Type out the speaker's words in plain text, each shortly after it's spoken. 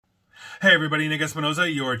Hey everybody, Nick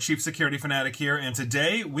Espinosa, your Chief Security Fanatic here, and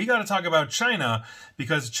today we got to talk about China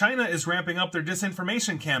because China is ramping up their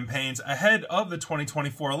disinformation campaigns ahead of the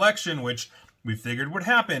 2024 election, which we figured would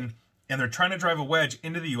happen, and they're trying to drive a wedge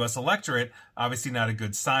into the U.S. electorate. Obviously not a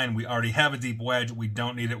good sign. We already have a deep wedge. We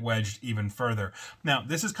don't need it wedged even further. Now,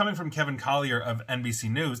 this is coming from Kevin Collier of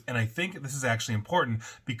NBC News, and I think this is actually important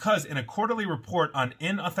because in a quarterly report on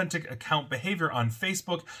inauthentic account behavior on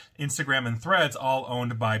Facebook, Instagram, and Threads, all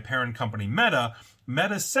owned by parent company Meta,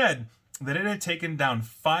 Meta said that it had taken down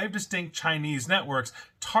 5 distinct Chinese networks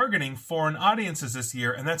targeting foreign audiences this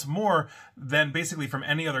year, and that's more than basically from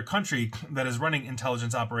any other country that is running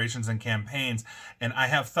intelligence operations and campaigns. And I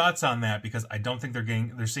have thoughts on that because I don't think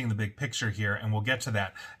they're seeing the big picture here, and we'll get to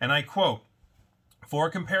that. And I quote,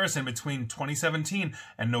 "For comparison, between 2017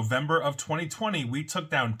 and November of 2020, we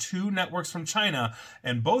took down 2 networks from China,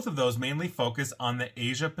 and both of those mainly focus on the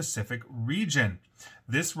Asia-Pacific region.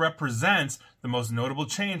 This represents the most notable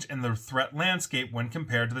change in the threat landscape when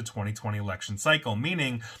compared to the 2020 election cycle,"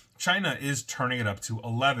 meaning China is turning it up to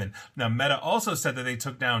 11. Now, Meta also said that they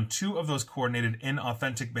took down 2 of those coordinated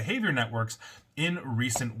inauthentic behavior networks in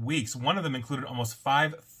recent weeks. One of them included almost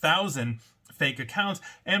 5,000 fake accounts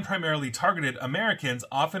and primarily targeted Americans,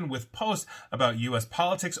 often with posts about U.S.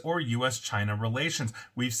 politics or U.S.-China relations.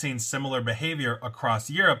 We've seen similar behavior across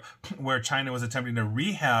Europe, where China was attempting to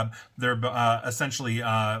rehab their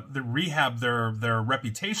their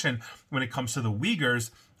reputation when it comes to the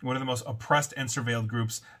Uyghurs, one of the most oppressed and surveilled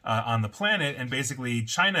groups on the planet, and basically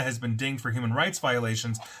China has been dinged for human rights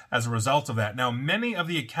violations as a result of that. Now, many of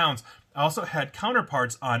the accounts also had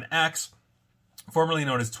counterparts on X, formerly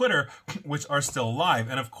known as Twitter, which are still live.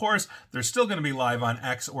 And of course, they're still going to be live on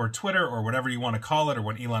X or Twitter or whatever you want to call it, or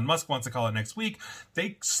what Elon Musk wants to call it next week.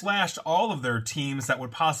 They slashed all of their teams that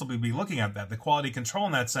would possibly be looking at that. The quality control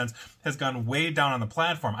in that sense has gone way down on the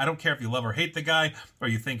platform. I don't care if you love or hate the guy or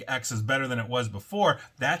you think X is better than it was before.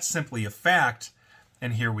 That's simply a fact.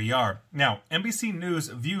 And here we are. Now, NBC News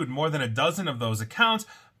viewed more than a dozen of those accounts,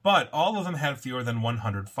 but all of them had fewer than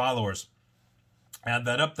 100 followers. Add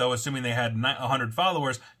that up, though, assuming they had 100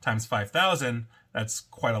 followers times 5,000, that's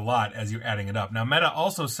quite a lot as you're adding it up. Now, Meta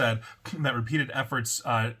also said that repeated efforts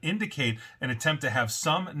indicate an attempt to have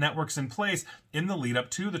some networks in place in the lead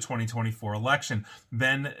up to the 2024 election.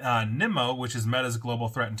 Then Nimmo, which is Meta's global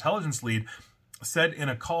threat intelligence lead, said in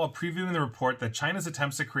a call previewing the report that China's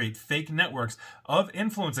attempts to create fake networks of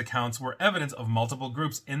influence accounts were evidence of multiple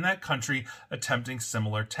groups in that country attempting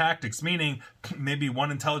similar tactics, meaning maybe one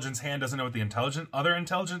intelligence hand doesn't know what the other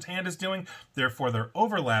intelligence hand is doing, therefore they're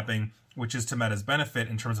overlapping, which is to Meta's benefit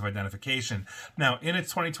in terms of identification. Now, in its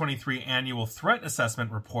 2023 annual threat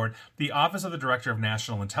assessment report, the Office of the Director of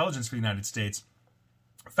National Intelligence for the United States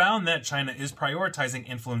found that China is prioritizing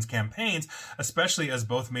influence campaigns, especially as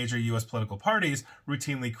both major U.S. political parties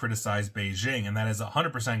routinely criticize Beijing. And that is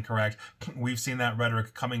 100% correct. We've seen that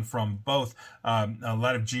rhetoric coming from both a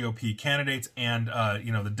lot of GOP candidates and,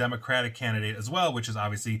 the Democratic candidate as well, which is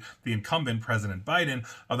obviously the incumbent President Biden.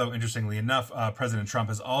 Although, interestingly enough, President Trump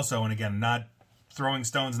has also, and again, not throwing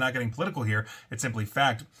stones, not getting political here, it's simply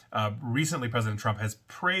fact. Recently, President Trump has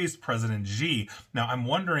praised President Xi. Now, I'm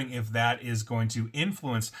wondering if that is going to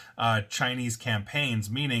influence Chinese campaigns,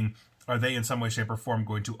 meaning are they in some way, shape, or form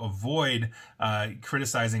going to avoid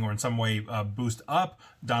criticizing or in some way boost up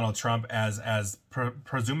Donald Trump as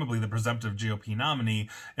presumably the presumptive GOP nominee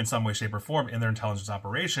in some way, shape, or form in their intelligence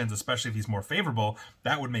operations, especially if he's more favorable?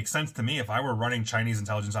 That would make sense to me if I were running Chinese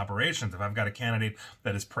intelligence operations. If I've got a candidate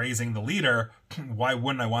that is praising the leader, why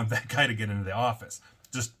wouldn't I want that guy to get into the office?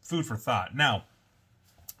 Just food for thought. Now,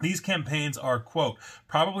 these campaigns are, quote,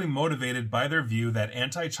 probably motivated by their view that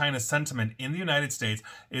anti-China sentiment in the United States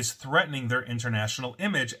is threatening their international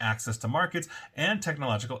image, access to markets, and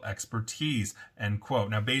technological expertise, end quote.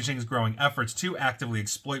 Now, Beijing's growing efforts to actively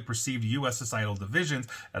exploit perceived U.S. societal divisions,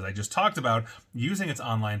 as I just talked about, using its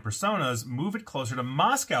online personas, move it closer to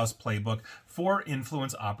Moscow's playbook for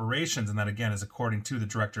influence operations. And that, again, is according to the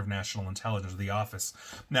Director of National Intelligence of the office.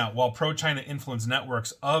 Now, while pro-China influence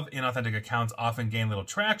networks of inauthentic accounts often gain little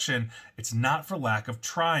traction, it's not for lack of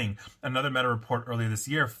trying. Another Meta report earlier this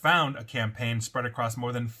year found a campaign spread across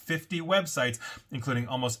more than 50 websites, including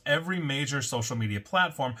almost every major social media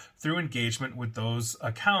platform, through engagement with those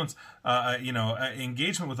accounts.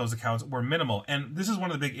 Engagement with those accounts were minimal. And this is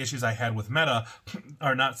one of the big issues I had with Meta,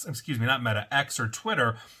 not Meta, X or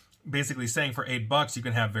Twitter, basically saying for $8 you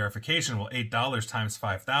can have verification. Well, $8 times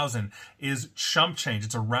 5,000 is chump change.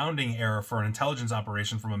 It's a rounding error for an intelligence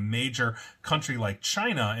operation from a major country like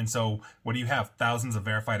China. And so what do you have? Thousands of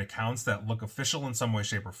verified accounts that look official in some way,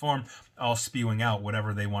 shape, or form, all spewing out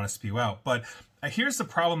whatever they want to spew out. But here's the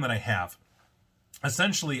problem that I have.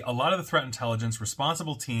 Essentially, a lot of the threat intelligence,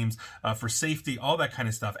 responsible teams for safety, all that kind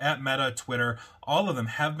of stuff at Meta, Twitter, all of them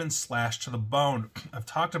have been slashed to the bone. I've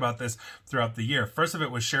talked about this throughout the year. First of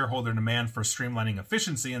it was shareholder demand for streamlining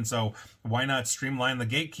efficiency, and so why not streamline the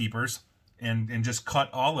gatekeepers and just cut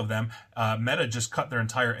all of them? Meta just cut their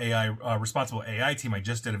entire AI, responsible AI team. I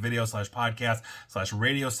just did a video /podcast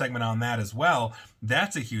 /radio segment on that as well.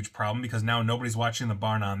 That's a huge problem because now nobody's watching the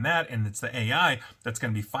barn on that, and it's the AI that's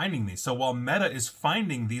going to be finding these. So while Meta is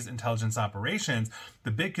finding these intelligence operations, the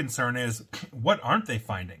big concern is, what aren't they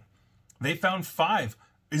finding? They found 5.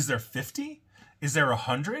 Is there 50? Is there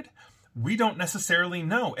 100? We don't necessarily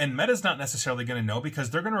know, and Meta's not necessarily going to know because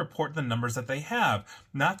they're going to report the numbers that they have,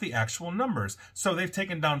 not the actual numbers. So they've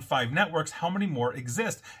taken down 5 networks. How many more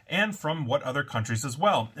exist, and from what other countries as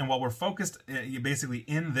well? And while we're focused basically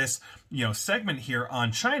in this segment here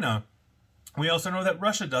on China, we also know that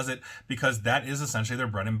Russia does it because that is essentially their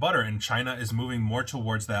bread and butter, and China is moving more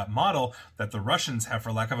towards that model that the Russians have,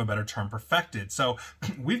 for lack of a better term, perfected. So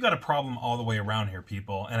we've got a problem all the way around here,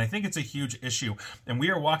 people, and I think it's a huge issue. And we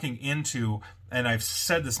are walking into, and I've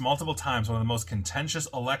said this multiple times, one of the most contentious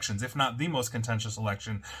elections, if not the most contentious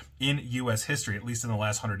election in U.S. history, at least in the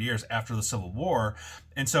last 100 years after the Civil War.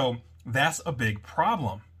 And so that's a big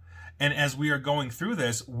problem. And as we are going through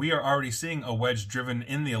this, we are already seeing a wedge driven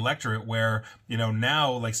in the electorate where,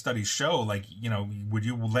 now, like studies show, would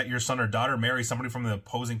you let your son or daughter marry somebody from the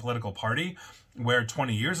opposing political party? Where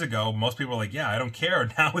 20 years ago, most people were like, yeah, I don't care.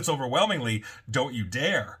 Now it's overwhelmingly, don't you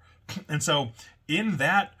dare. And so in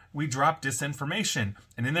that, we drop disinformation.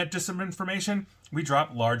 And in that disinformation, we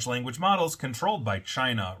drop large language models controlled by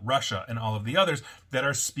China, Russia, and all of the others that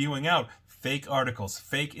are spewing out fake articles,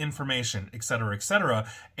 fake information, etc.,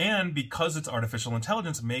 and because it's artificial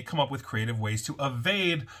intelligence, may come up with creative ways to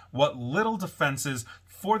evade what little defenses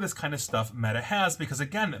for this kind of stuff Meta has, because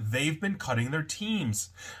again, they've been cutting their teams.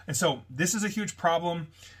 And so this is a huge problem.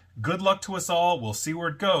 Good luck to us all. We'll see where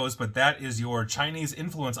it goes, but that is your Chinese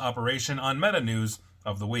influence operation on Meta News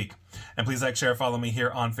of the week. And please like, share, follow me here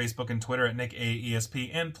on Facebook and Twitter at NickAESP,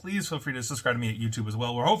 and please feel free to subscribe to me at YouTube as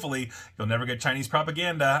well, where hopefully you'll never get Chinese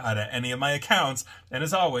propaganda out of any of my accounts. And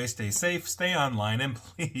as always, stay safe, stay online, and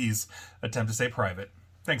please attempt to stay private.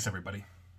 Thanks, everybody.